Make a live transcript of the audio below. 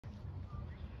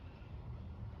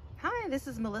Hi, this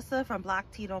is Melissa from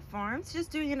Black-Tino Farms.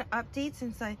 Just doing an update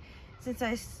since I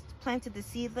planted the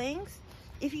seedlings.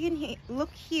 If you can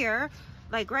look here,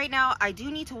 like right now, I do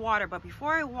need to water, but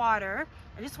before I water,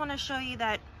 I just want to show you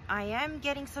that I am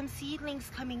getting some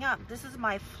seedlings coming up. This is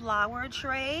my flower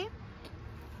tray.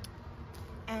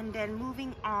 And then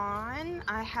moving on,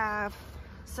 I have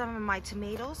some of my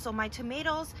tomatoes. So my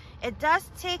tomatoes, it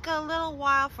does take a little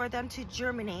while for them to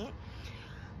germinate.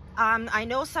 I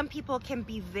know some people can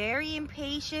be very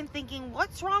impatient, thinking,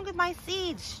 "What's wrong with my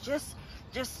seeds?" Just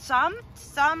some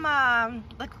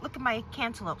look at my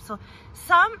cantaloupe. So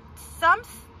some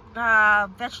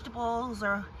vegetables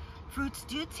or fruits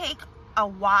do take a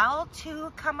while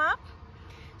to come up.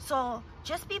 So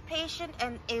just be patient,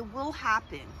 and it will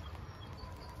happen.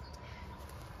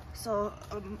 So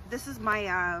this is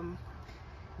my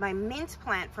my mint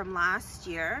plant from last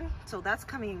year, so that's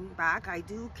coming back. I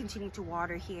do continue to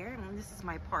water here, and this is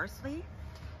my parsley.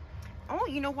 Oh,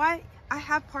 you know what? I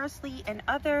have parsley and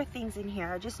other things in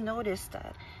here. I just noticed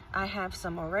that I have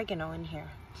some oregano in here,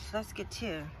 so that's good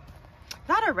too.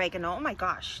 Not oregano, oh my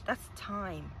gosh, that's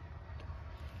thyme.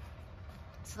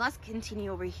 So let's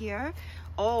continue over here.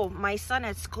 Oh, my son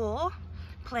at school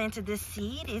planted this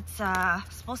seed. It's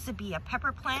supposed to be a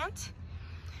pepper plant,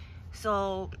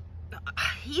 so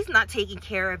he's not taking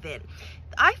care of it.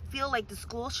 I feel like the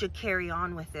school should carry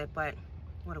on with it, but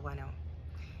what do I know?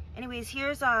 Anyways,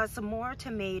 here's some more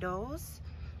tomatoes.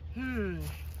 It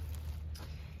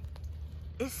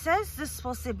says this is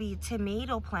supposed to be a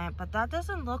tomato plant, but that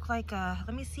doesn't look like a,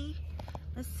 let me see.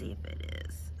 Let's see if it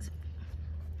is.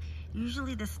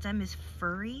 Usually the stem is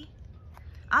furry.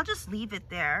 I'll just leave it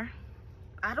there.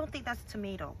 I don't think that's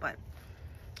tomato, but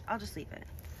I'll just leave it.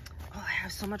 Oh, I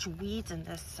have so much weeds in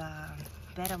this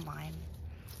bed of mine.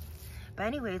 But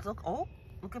anyways, look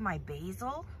at my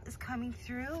basil is coming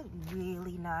through.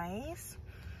 Really nice.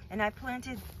 And I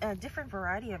planted a different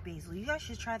variety of basil. You guys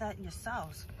should try that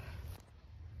yourselves.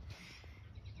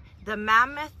 The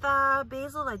mammoth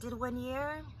basil I did one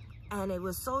year, and it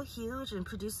was so huge and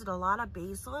produced a lot of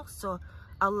basil. So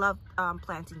I love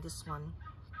planting this one.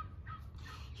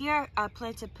 Here I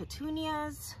planted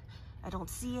petunias. I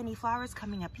don't see any flowers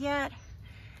coming up yet.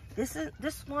 This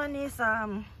one is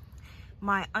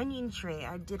my onion tray.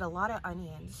 I did a lot of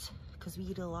onions because we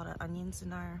eat a lot of onions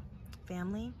in our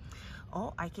family.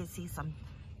 Oh, I can see some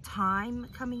thyme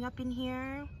coming up in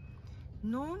here.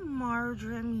 No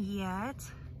marjoram yet.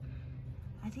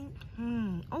 I think,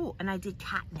 oh, and I did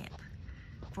catnip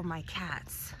for my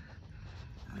cats.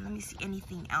 Let me see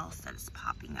anything else that is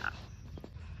popping up.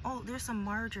 Oh, there's some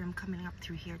marjoram coming up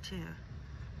through here too.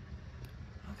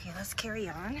 Okay, let's carry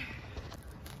on.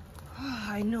 Oh,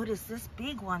 I noticed this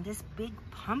big one, this big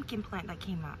pumpkin plant that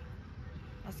came up.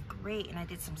 That's great. And I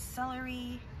did some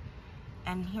celery.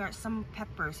 And here are some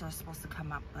peppers are supposed to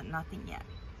come up, but nothing yet.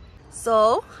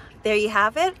 So there you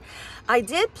have it. I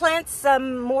did plant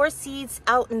some more seeds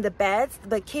out in the beds.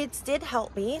 The kids did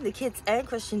help me. The kids and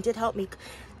Christian did help me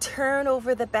turn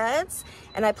over the beds.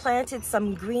 And I planted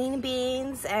some green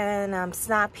beans and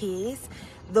snap peas.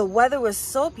 The weather was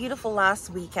so beautiful last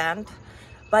weekend,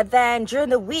 but then during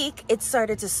the week, it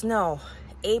started to snow.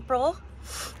 April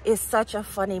is such a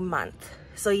funny month.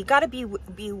 So you gotta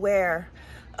beware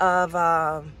of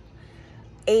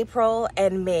April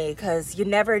and May, because you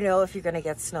never know if you're gonna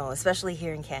get snow, especially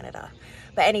here in Canada.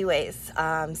 But anyways,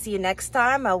 see you next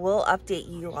time. I will update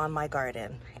you on my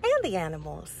garden and the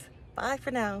animals. Bye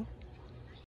for now.